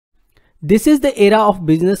This is the era of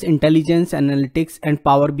business intelligence, analytics, and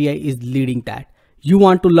Power BI is leading that. You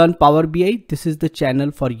want to learn Power BI? This is the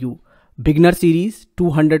channel for you. Beginner series,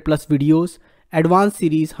 200 plus videos, advanced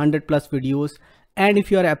series, 100 plus videos. And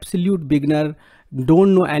if you are absolute beginner,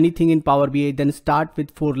 don't know anything in Power BI, then start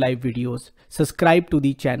with 4 live videos. Subscribe to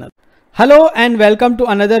the channel. Hello and welcome to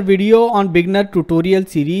another video on beginner tutorial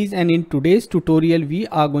series, and in today's tutorial we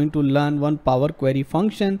are going to learn one Power Query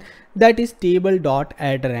function, that is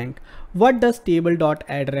Table.AddRank. What does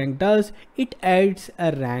Table.AddRank does? It adds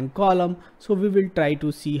a rank column. So we will try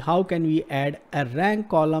to see how can we add a rank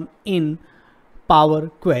column in Power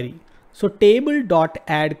Query. So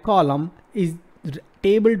Table.AddColumn is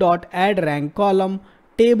Table.AddRankColumn.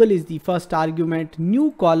 Table is the first argument,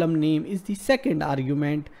 new column name is the second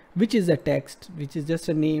argument, which is a text, which is just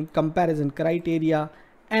a name, comparison criteria,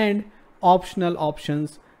 and optional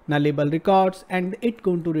options, nullable records, and it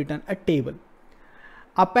going to return a table.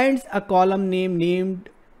 Appends a column name named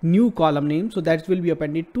new column name, so that will be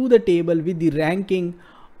appended to the table with the ranking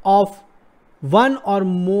of one or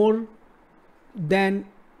more than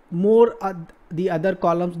the other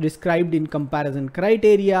columns described in comparison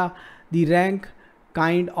criteria. The rank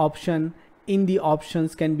kind option in the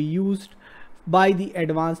options can be used by the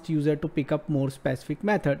advanced user to pick up more specific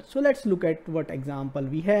method. So let's look at what example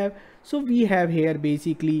we have. So we have here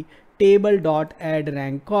basically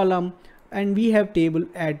Table.AddRankColumn, and we have table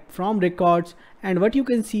add from records, and what you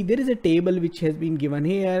can see, there is a table which has been given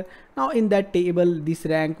here. Now in that table this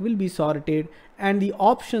rank will be sorted, and the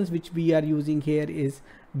options which we are using here is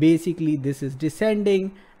basically this is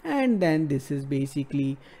descending, and then this is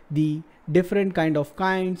basically the different kind of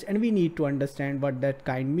kinds, and we need to understand what that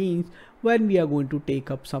kind means when we are going to take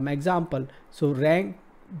up some example. So rank,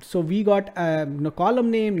 so we got a column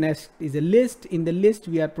name, next is a list. In the list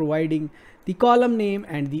we are providing the column name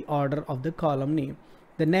and the order of the column name.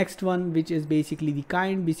 The next one, which is basically the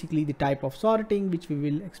kind, basically the type of sorting, which we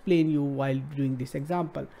will explain you while doing this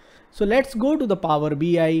example. So let's go to the Power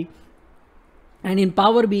BI. And in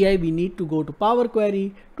Power BI, we need to go to Power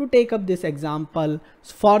Query to take up this example.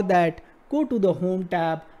 For that, go to the Home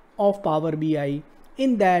tab of Power BI.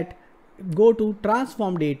 In that, go to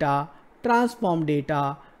Transform Data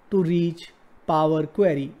to reach Power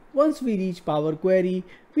Query. Once we reach Power Query,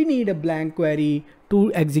 we need a blank query to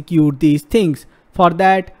execute these things. For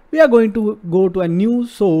that, we are going to go to a new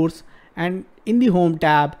source and in the Home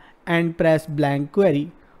tab and press blank query.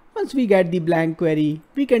 Once we get the blank query,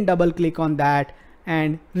 we can double click on that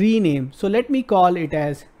and rename. So let me call it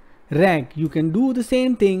as rank. You can do the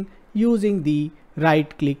same thing using the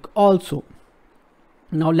right click also.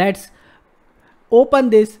 Now let's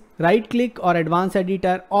open this, right click or advanced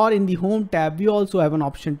editor, or in the Home tab we also have an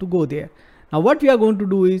option to go there. Now what we are going to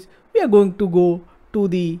do is we are going to go to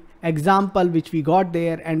the example which we got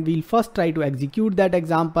there, and we'll first try to execute that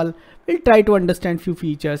example. We'll try to understand few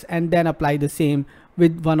features and then apply the same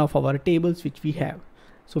with one of our tables which we have.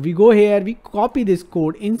 So we go here, we copy this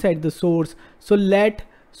code inside the source. So let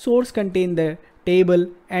source contain the table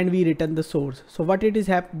and we return the source. So what it is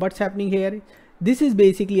what's happening here, this is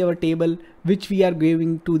basically our table which we are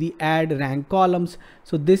giving to the add rank columns.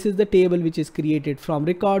 So this is the table which is created from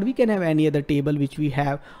record. We can have any other table which we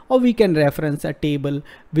have, or we can reference a table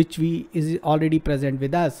which is already present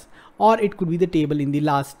with us, or it could be the table in the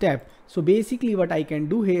last step. So basically what I can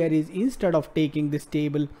do here is, instead of taking this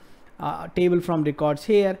table from records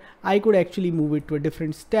here, I could actually move it to a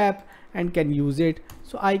different step and can use it.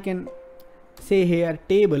 So I can say here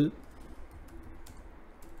table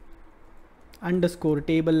underscore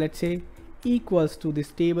table, let's say, equals to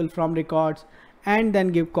this table from records, and then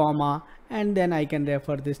give comma, and then I can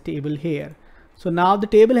refer this table here. So now the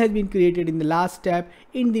table has been created in the last step.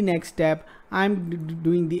 In the next step, I'm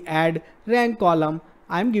doing the add rank column.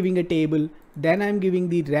 I'm giving a table, then I'm giving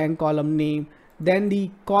the rank column name, then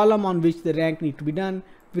the column on which the rank need to be done.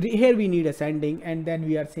 Here we need ascending, and then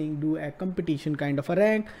we are saying do a competition kind of a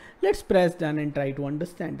rank. Let's press done and try to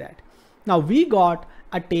understand that. Now we got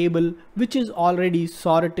a table which is already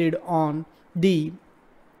sorted on the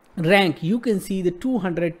rank. You can see the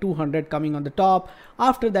 200 coming on the top.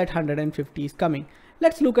 After that 150 is coming.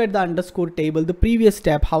 Let's look at the underscore table, the previous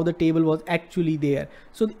step, how the table was actually there.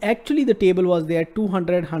 So actually the table was there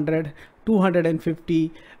 200, 100,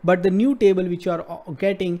 250, but the new table which you are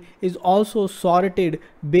getting is also sorted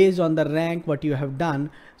based on the rank what you have done.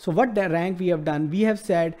 So what the rank we have done, we have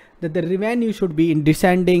said that the revenue should be in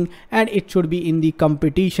descending and it should be in the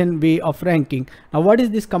competition way of ranking. Now what is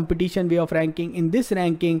this competition way of ranking? In this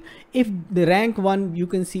ranking, if the rank 1 you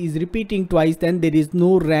can see is repeating twice, then there is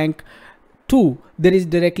no rank 2, there is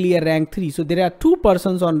directly a rank 3. So there are 2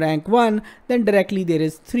 persons on rank 1, then directly there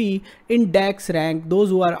is 3. In DAX rank, those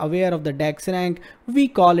who are aware of the DAX rank, we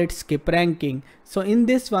call it skip ranking. So in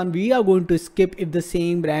this one, we are going to skip if the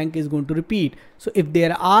same rank is going to repeat. So if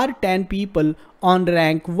there are 10 people on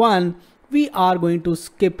rank 1, we are going to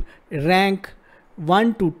skip rank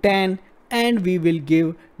 1 to 10 and we will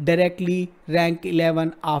give directly rank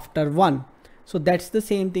 11 after 1. So that's the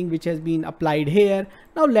same thing which has been applied here.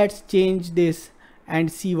 Now let's change this and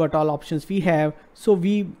see what all options we have. So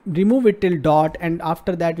we remove it till dot, and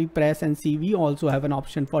after that we press and see we also have an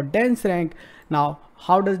option for dense rank. Now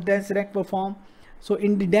how does dense rank perform? So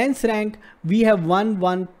in the dense rank, we have 1,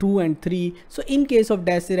 1, 2 and 3. So in case of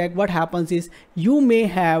dense rank, what happens is you may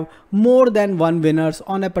have more than 1 winners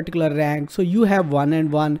on a particular rank. So you have 1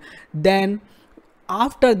 and 1. Then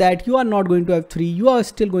after that, you are not going to have 3. You are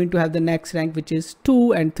still going to have the next rank, which is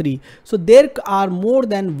 2 and 3. So there are more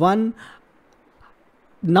than 1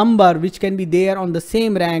 number which can be there on the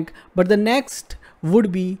same rank, but the next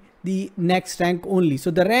would be the next rank only.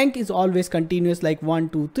 So the rank is always continuous, like 1,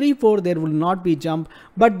 2, 3, 4. There will not be jump,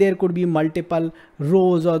 but there could be multiple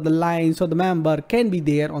rows or the lines or the member can be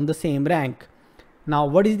there on the same rank. Now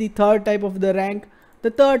what is the third type of the rank?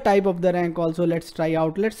 The third type of the rank also, let's try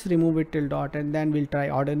out. Let's remove it till dot and then we'll try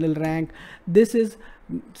ordinal rank. This is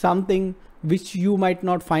something which you might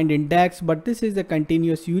not find in DAX, but this is a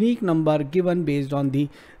continuous unique number given based on the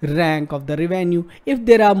rank of the revenue. If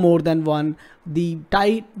there are more than 1, the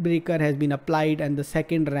tiebreaker has been applied and the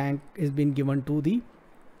second rank has been given to the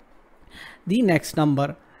next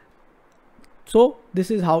number. So this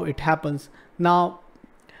is how it happens. Now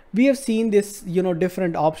we have seen this,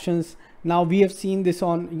 different options. Now we have seen this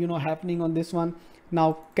on, happening on this one.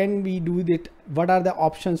 Now can we do that? What are the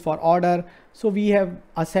options for order? So we have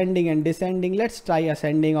ascending and descending. Let's try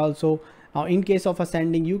ascending also. Now in case of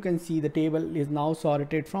ascending, you can see the table is now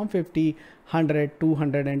sorted from 50, 100,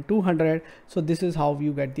 200 and 200. So this is how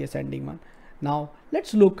you get the ascending one. Now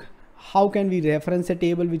let's look how can we reference a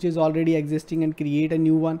table which is already existing and create a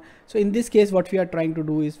new one. So in this case, what we are trying to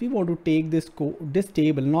do is we want to take this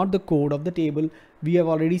table, not the code of the table. We have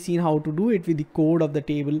already seen how to do it with the code of the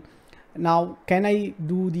table. Now can I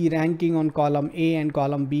do the ranking on column A and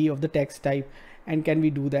column B of the text type, and can we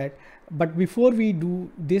do that? But before we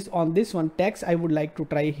do this on this one text, I would like to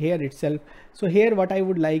try here itself. So here what I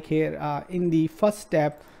would like here in the first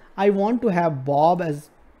step, I want to have Bob as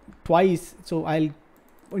twice. So in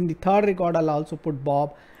the third record, I'll also put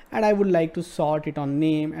Bob, and I would like to sort it on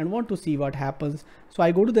name and want to see what happens. So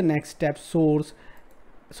I go to the next step, source.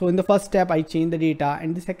 So in the first step, I change the data,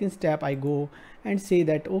 and the second step I go and say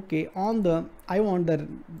that, okay, I want the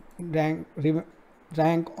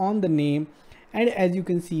rank on the name. And as you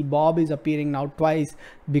can see, Bob is appearing now twice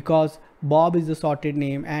because Bob is the sorted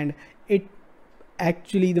name, and it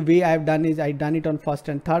actually, the way I've done is I've done it on first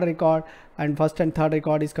and third record, and first and third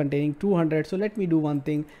record is containing 200. So let me do one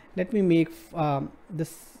thing. Let me make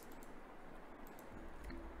this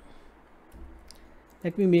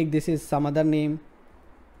is some other name.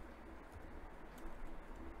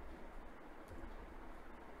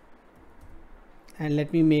 And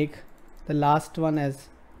let me make the last one as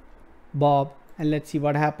Bob, and let's see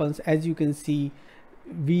what happens. As you can see,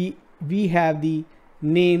 we have the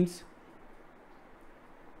names.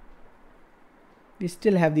 We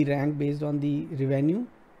still have the rank based on the revenue,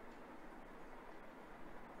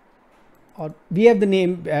 or we have the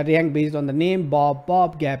name rank based on the name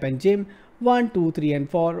Bob, Gap and Jim, 1, 2, 3 and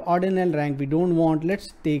 4. Ordinal rank we don't want.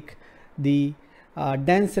 Let's take the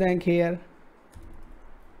dense rank here.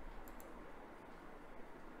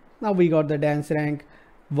 Now we got the dense rank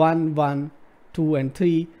 1, 1, 2 and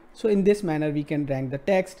 3. So in this manner we can rank the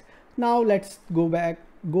text. Now let's go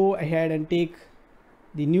ahead and take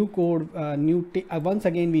the new code. Once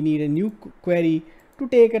again we need a new query to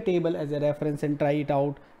take a table as a reference and try it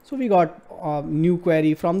out. So we got a new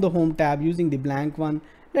query from the home tab using the blank one.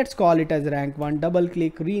 Let's call it as rank 1. Double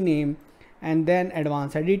click, rename, and then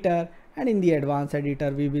advanced editor. And in the advanced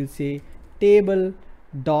editor we will say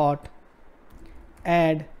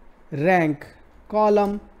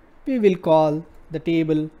Table.AddRankColumn. We will call the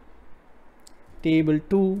table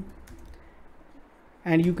 2,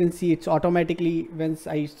 and you can see it's automatically, once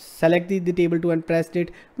I selected the table 2 and pressed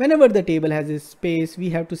it, whenever the table has a space, we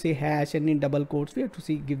have to say hash, and in double quotes we have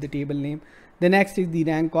to give the table name. The next is the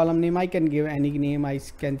rank column name. I can give any name. I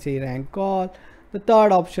can say rank col. The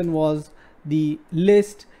third option was the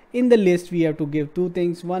list. In the list we have to give two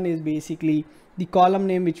things. One is basically the column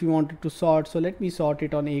name which we wanted to sort. So let me sort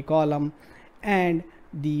it on a column, and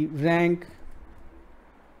the rank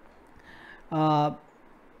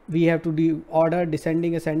we have to do order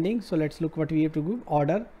descending ascending. So let's look what we have to give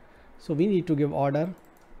order. So we need to give order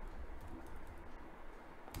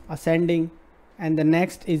ascending, and the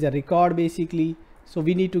next is a record basically. So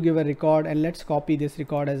we need to give a record, and let's copy this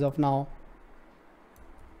record as of now.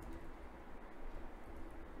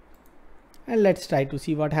 And let's try to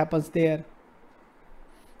see what happens there.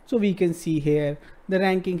 So we can see here the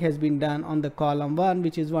ranking has been done on the column 1,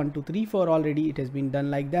 which is 1, 2, 3, 4 already. It has been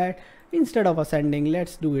done like that. Instead of ascending,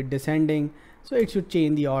 let's do it descending. So it should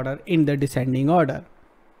change the order in the descending order.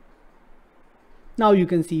 Now you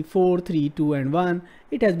can see 4, 3, 2 and 1.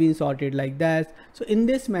 It has been sorted like that. So in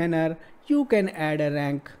this manner, you can add a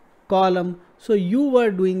rank column. So you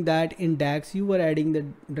were doing that in DAX, you were adding the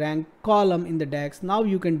rank column in the DAX. Now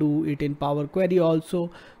you can do it in Power Query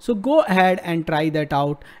also. So go ahead and try that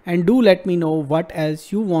out, and do let me know what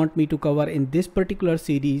else you want me to cover in this particular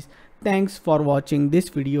series. Thanks for watching this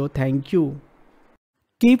video. Thank you.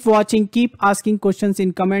 Keep watching, keep asking questions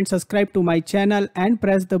in comments, subscribe to my channel and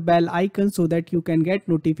press the bell icon so that you can get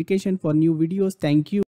notification for new videos. Thank you.